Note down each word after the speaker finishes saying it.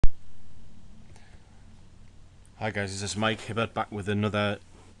Hi guys, this is Mike Hibbert back with another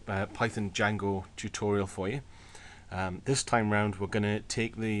Python Django tutorial for you. This time round we're going to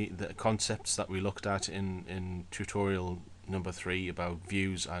take the concepts that we looked at in tutorial number 3 about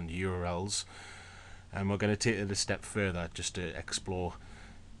views and URLs, and we're going to take it a step further just to explore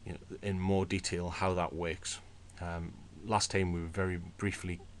in more detail how that works. Last time we very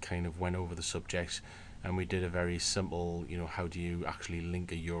briefly kind of went over the subject, and we did a very simple, how do you actually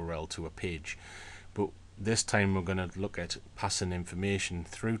link a URL to a page. But this time we're going to look at passing information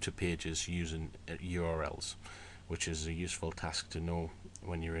through to pages using URLs, which is a useful task to know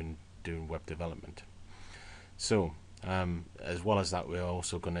when you're doing web development. So as well as that, we're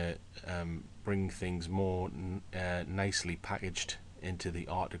also going to bring things more nicely packaged into the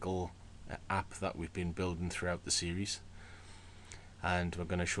article app that we've been building throughout the series, and we're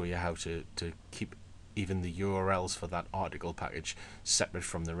going to show you how to keep even the URLs for that article package separate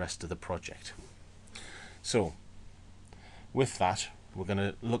from the rest of the project. So with that, we're going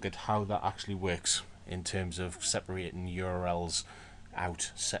to look at how that actually works in terms of separating URLs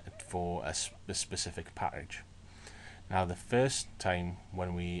out set for a specific package. Now, the first time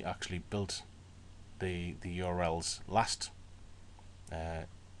when we actually built the URLs last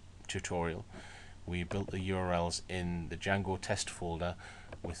tutorial, we built the URLs in the Django test folder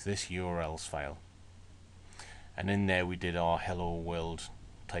with this URLs file, and in there we did our hello world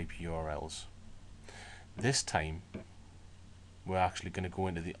type URLs. This time we're actually going to go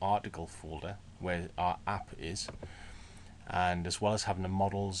into the article folder where our app is, and as well as having the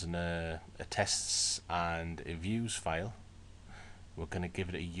models and a tests and a views file, we're going to give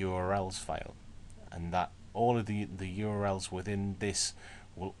it a URLs file, and that all of the URLs within this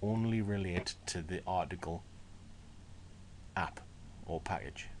will only relate to the article app or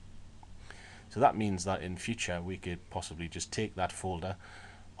package. So that means that in future we could possibly just take that folder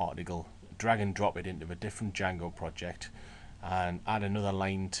article, drag and drop it into a different Django project, and add another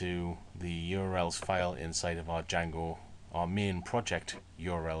line to the URLs file inside of our Django, our main project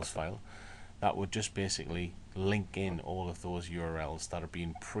URLs file. That would just basically link in all of those URLs that are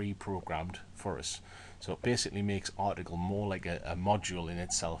being pre-programmed for us. So it basically makes article more like a module in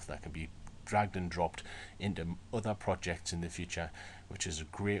itself that can be dragged and dropped into other projects in the future, which is a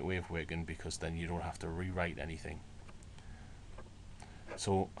great way of working because then you don't have to rewrite anything.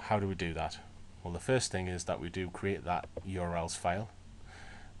 So how do we do that? Well, the first thing is that we do create that URLs file,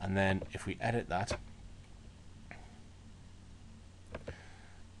 and then if we edit that,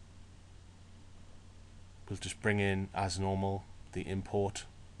 we'll just bring in as normal the import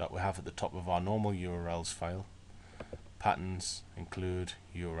that we have at the top of our normal URLs file. Patterns include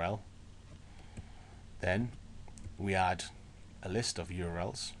URL. Then we add a list of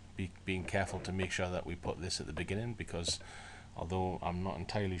URLs, being careful to make sure that we put this at the beginning, because although I'm not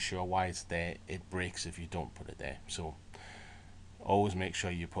entirely sure why it's there, it breaks if you don't put it there. So always make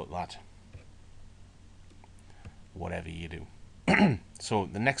sure you put that whatever you do. So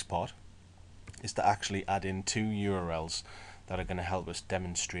the next part is to actually add in 2 URLs that are going to help us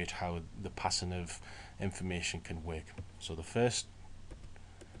demonstrate how the passing of information can work. So the first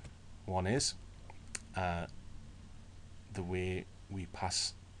one is the way we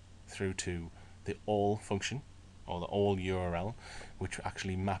pass through to the all function, or the all URL, which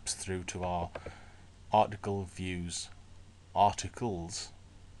actually maps through to our article views articles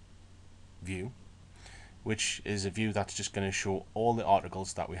view, which is a view that's just going to show all the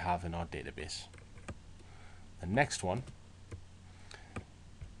articles that we have in our database. The next one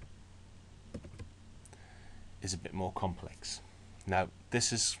is a bit more complex. Now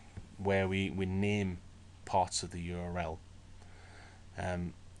this is where we name parts of the URL.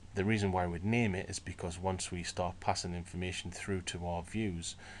 The reason why we'd name it is because once we start passing information through to our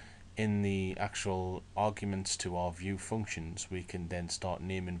views, in the actual arguments to our view functions, we can then start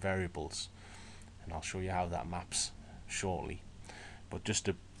naming variables, and I'll show you how that maps shortly. But just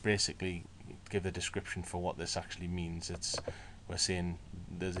to basically give a description for what this actually means, we're saying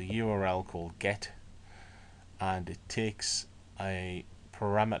there's a URL called get, and it takes a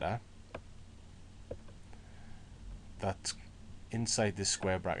parameter that's inside this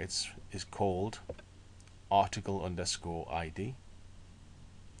square brackets is called article underscore ID,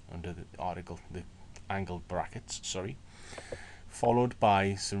 under the article, the angled brackets, sorry, followed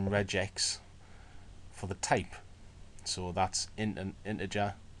by some regex for the type. So that's an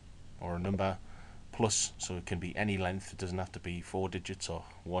integer or a number, plus, so it can be any length. It doesn't have to be 4 digits or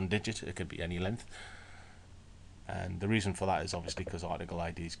 1 digit, it could be any length. And the reason for that is obviously because article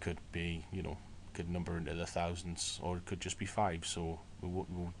IDs could be, could number into the thousands, or it could just be 5. So we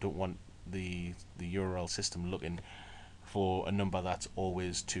don't want the URL system looking for a number that's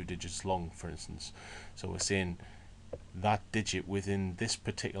always 2 digits long, for instance. So we're saying that digit within this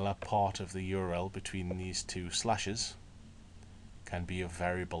particular part of the URL between these two slashes can be of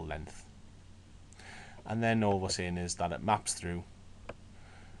variable length. And then all we're saying is that it maps through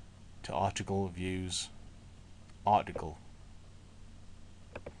to article views article,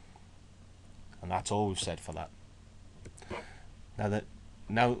 and that's all we've said for that. Now that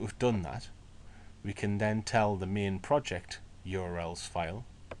we've done that, we can then tell the main project URLs file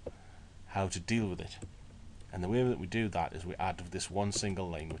how to deal with it. And the way that we do that is we add this one single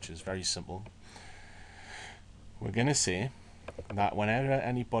line, which is very simple. We're going to say that whenever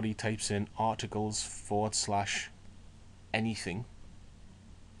anybody types in articles / anything,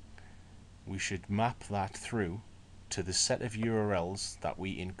 we should map that through to the set of URLs that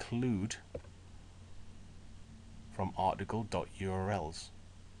we include from article.urls.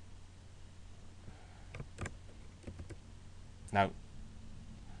 Now,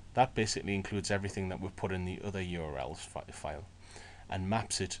 that basically includes everything that we've put in the other URLs file and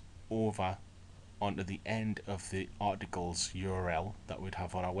maps it over onto the end of the article's URL that we'd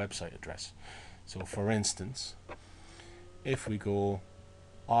have on our website address. So for instance, if we go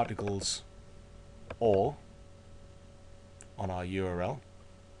articles all on our URL,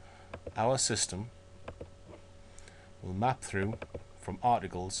 our system will map through from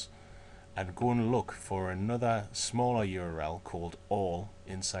articles and go and look for another smaller URL called all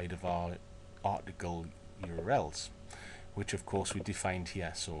inside of our article URLs, which of course we defined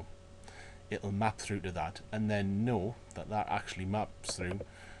here. So it'll map through to that and then know that that actually maps through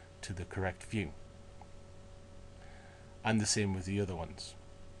to the correct view. And the same with the other ones.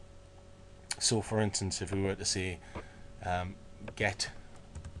 So for instance, if we were to say get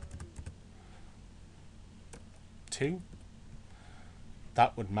to,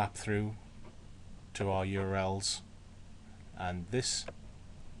 that would map through to our URLs, and this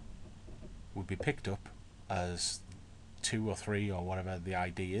would be picked up as 2 or 3 or whatever the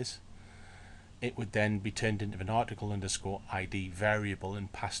ID is. It would then be turned into an article_ID variable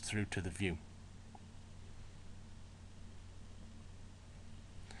and passed through to the view.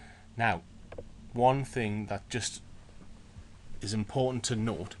 Now, one thing that just is important to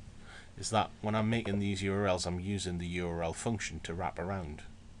note is that when I'm making these URLs, I'm using the URL function to wrap around.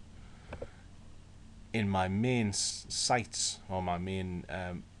 In my main sites or my main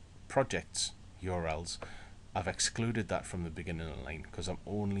projects URLs, I've excluded that from the beginning of the line because I'm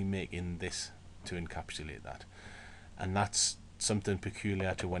only making this to encapsulate that. And that's something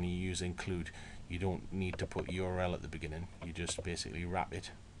peculiar to when you use include. You don't need to put URL at the beginning, you just basically wrap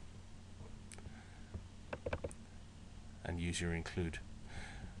it and use your include.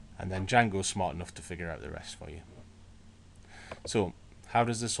 And then Django's smart enough to figure out the rest for you. So how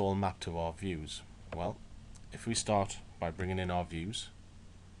does this all map to our views? Well, if we start by bringing in our views,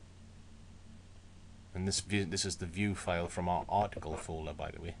 and this is the view file from our article folder, by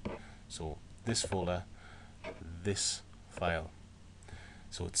the way. So this folder, this file.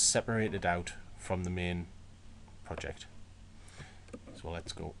 So it's separated out from the main project. So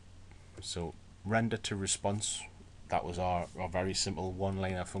let's go. So render to response. That was our very simple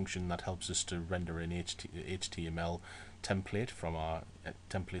one-liner function that helps us to render an HTML template from our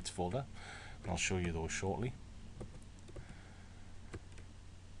templates folder. And I'll show you those shortly.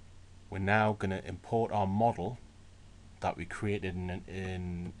 We're now going to import our model that we created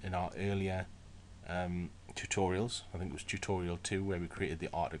in our earlier tutorials. I think it was tutorial 2 where we created the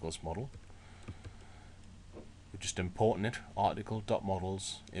articles model. We're just importing it,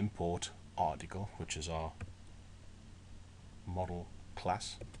 article.models import article, which is our model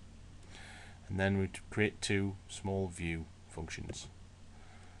class, and then we create 2 small view functions.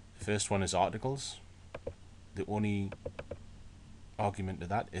 The first one is articles. The only argument to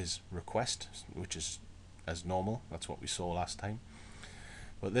that is request, which is as normal. That's what we saw last time.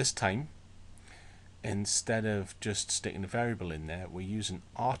 But this time, instead of just sticking a variable in there, we're using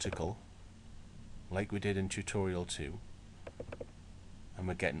article like we did in tutorial 2, and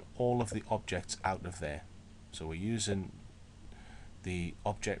we're getting all of the objects out of there. So we're using the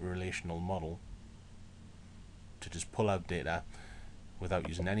object relational model to just pull out data without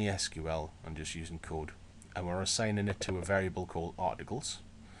using any SQL and just using code, and we're assigning it to a variable called articles,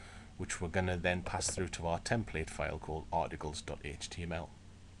 which we're going to then pass through to our template file called articles.html.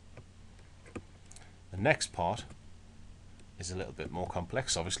 The next part is a little bit more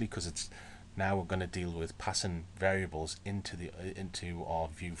complex, obviously, because it's now we're going to deal with passing variables into our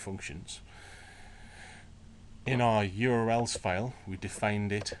view functions. In our URLs file, we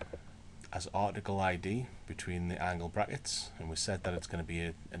defined it as article ID between the angle brackets, and we said that it's going to be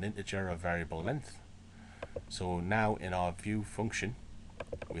an integer of variable length. So now in our view function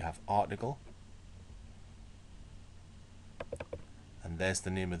we have article, and there's the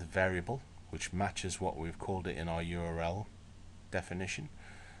name of the variable, which matches what we've called it in our URL definition,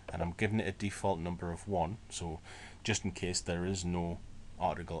 and I'm giving it a default number of 1, so just in case there is no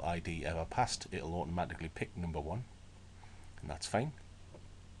article ID ever passed, it'll automatically pick number 1, and that's fine.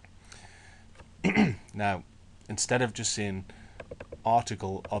 Now instead of just saying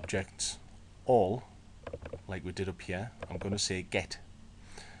article objects all like we did up here, I'm going to say get,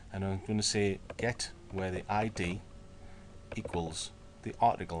 and I'm going to say get where the ID equals the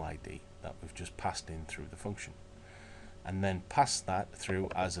article ID that we've just passed in through the function, and then pass that through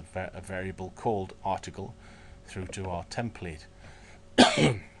as a variable called article through to our template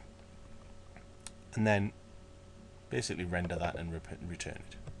and then basically render that and return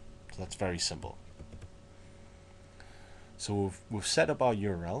it. So that's very simple. So we've set up our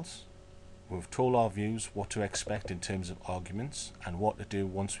URLs, we've told our views what to expect in terms of arguments and what to do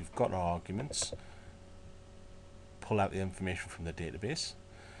once we've got our arguments, pull out the information from the database.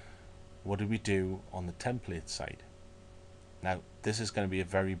 What do we do on the template side? Now this is going to be a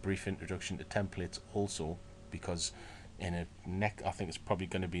very brief introduction to templates also, because in I think it's probably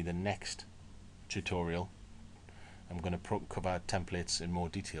going to be the next tutorial I'm going to cover templates in more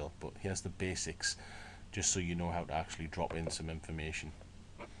detail, but here's the basics just so you know how to actually drop in some information.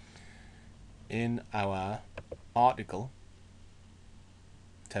 In our article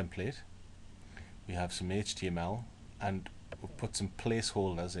template we have some HTML, and we've put some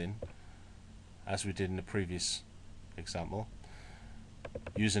placeholders in as we did in the previous example,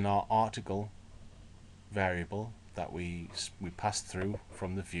 using our article variable that we passed through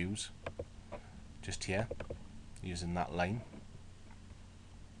from the views just here, using that line.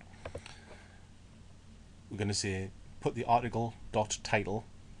 We're going to say put the article dot title,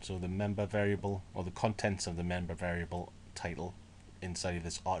 so the member variable or the contents of the member variable title inside of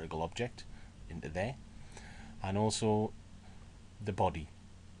this article object into there, and also the body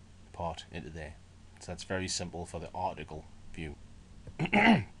part into there. So that's very simple for the article view.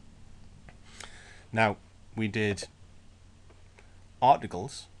 Now we did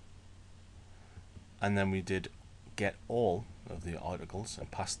articles, and then we did get all of the articles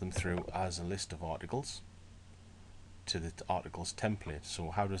and pass them through as a list of articles to the articles template. So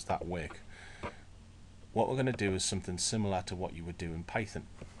how does that work? What we're going to do is something similar to what you would do in Python,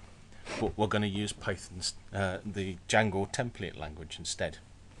 but we're going to use Python's the Django template language instead.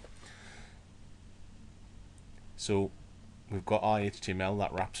 So we've got our HTML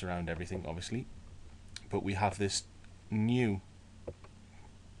that wraps around everything obviously, but we have this new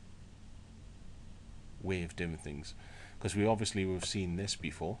way of doing things, because we've seen this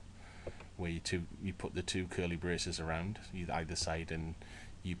before, where you put the two curly braces around either side and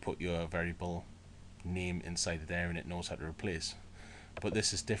you put your variable name inside there and it knows how to replace. But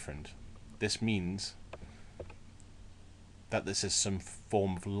this is different. This means that this is some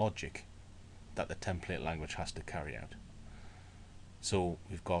form of logic that the template language has to carry out. So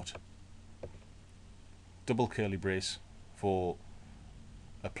we've got double curly brace for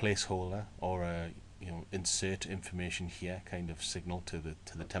a placeholder or a insert information here kind of signal to the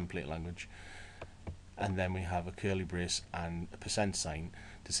template language, and then we have a curly brace and a % sign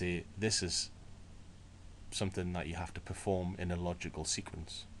to say this is something that you have to perform in a logical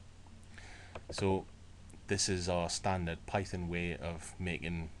sequence. So this is our standard Python way of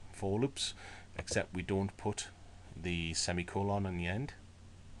making for loops, except we don't put the semicolon on the end,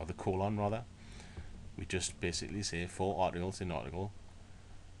 or the colon rather. We just basically say for articles in article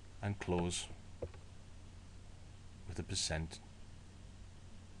and close with a %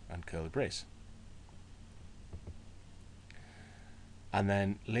 and curly brace. And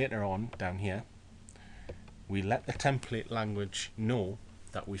then later on down here we let the template language know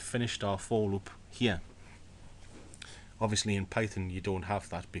that we finished our for loop here. Obviously in Python you don't have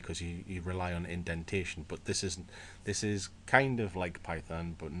that because you rely on indentation, but this is kind of like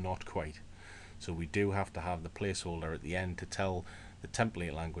Python but not quite. So we do have to have the placeholder at the end to tell the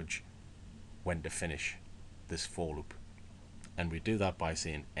template language when to finish this for loop, and we do that by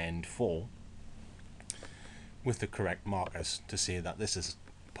saying end for with the correct markers to say that this is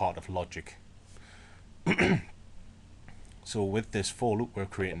part of logic. So with this for loop we're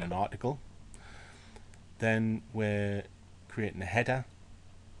creating an article, then we're creating a header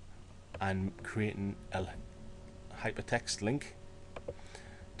and creating a hypertext link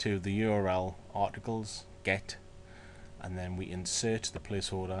to the URL articles get, and then we insert the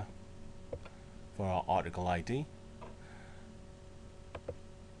placeholder for our article ID.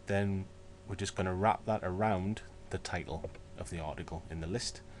 Then we're just going to wrap that around the title of the article in the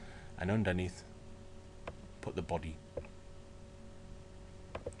list, and underneath put the body.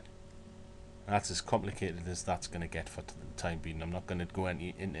 That's as complicated as that's going to get for the time being. I'm not going to go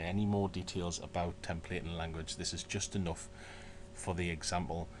into any more details about templating language. This is just enough for the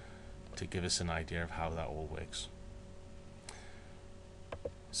example to give us an idea of how that all works.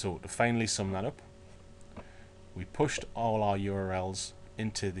 So to finally sum that up, we pushed all our URLs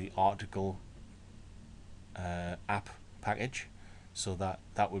into the article app package so that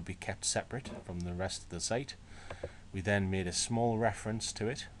that would be kept separate from the rest of the site. We then made a small reference to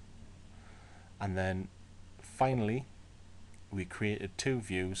it, and then finally we created two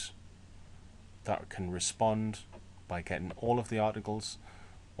views that can respond by getting all of the articles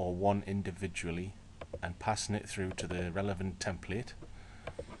or one individually and passing it through to the relevant template,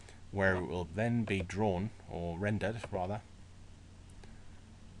 where it will then be drawn, or rendered rather,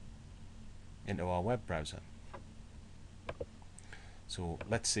 into our web browser. So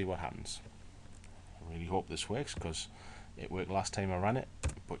let's see what happens. I really hope this works, because it worked last time I ran it,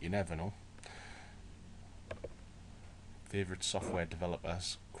 but you never know. Favorite software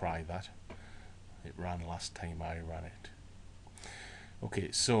developers cry that it ran last time I ran it. Okay,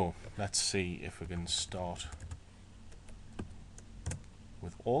 so let's see if we can start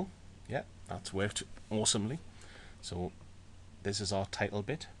with all. Yeah, that's worked awesomely. So this is our title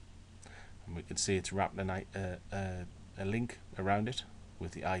bit, and we can see it's wrapped a link around it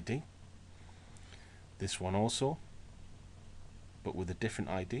with the ID. This one also, but with a different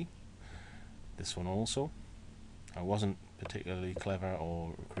ID. This one also. I wasn't particularly clever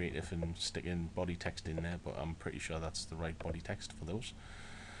or creative in sticking body text in there, but I'm pretty sure that's the right body text for those.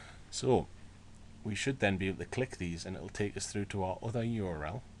 So we should then be able to click these and it'll take us through to our other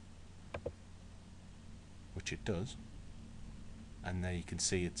URL, which it does. And there you can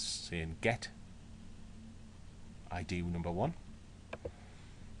see it's saying get ID number 1,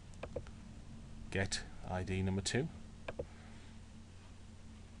 get ID number 2.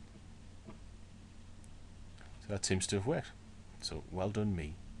 So that seems to have worked. So well done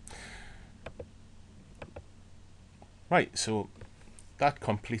me. Right, so that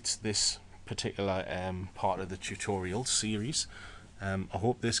completes this particular part of the tutorial series. I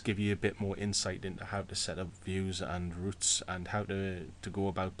hope this gives you a bit more insight into how to set up views and routes and how to go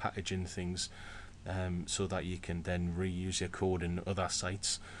about packaging things, so that you can then reuse your code in other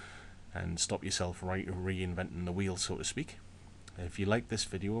sites and stop yourself reinventing the wheel, so to speak. If you like this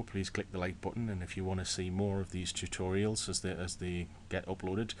video, please click the like button, and if you want to see more of these tutorials as they get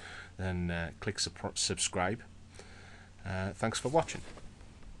uploaded, then click subscribe. Thanks for watching.